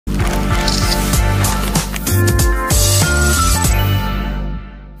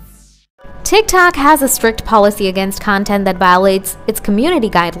TikTok has a strict policy against content that violates its community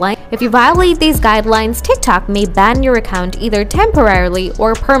guidelines. If you violate these guidelines, TikTok may ban your account either temporarily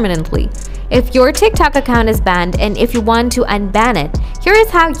or permanently. If your TikTok account is banned and if you want to unban it, here is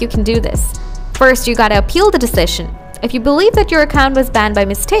how you can do this. First, you gotta appeal the decision. If you believe that your account was banned by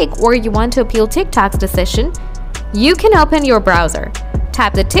mistake or you want to appeal TikTok's decision, you can open your browser,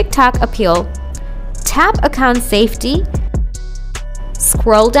 tap the TikTok appeal, tap account safety,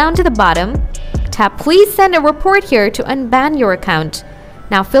 scroll down to the bottom, tap please send a report here to unban your account.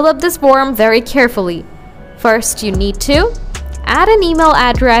 Now fill up this form very carefully. First, you need to add an email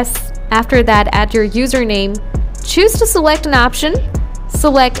address. After that, add your username. Choose to select an option.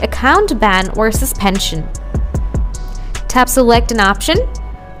 Select account ban or suspension. Tap select an option.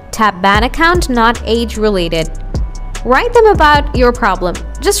 Tap ban account not age related. Write them about your problem.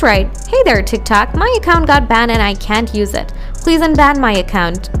 Just write, hey there TikTok, my account got banned and I can't use it. Please unban my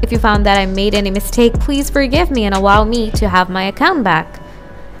account. If you found that I made any mistake, please forgive me and allow me to have my account back.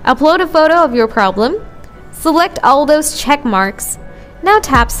 Upload a photo of your problem. Select all those check marks. Now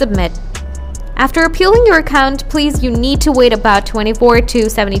tap submit. After appealing your account, please you need to wait about 24 to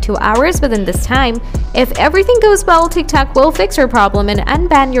 72 hours. Within this time, if everything goes well, TikTok will fix your problem and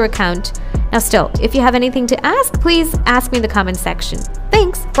unban your account. Now still, if you have anything to ask, please ask me in the comment section.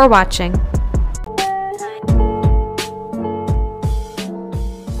 Thanks for watching.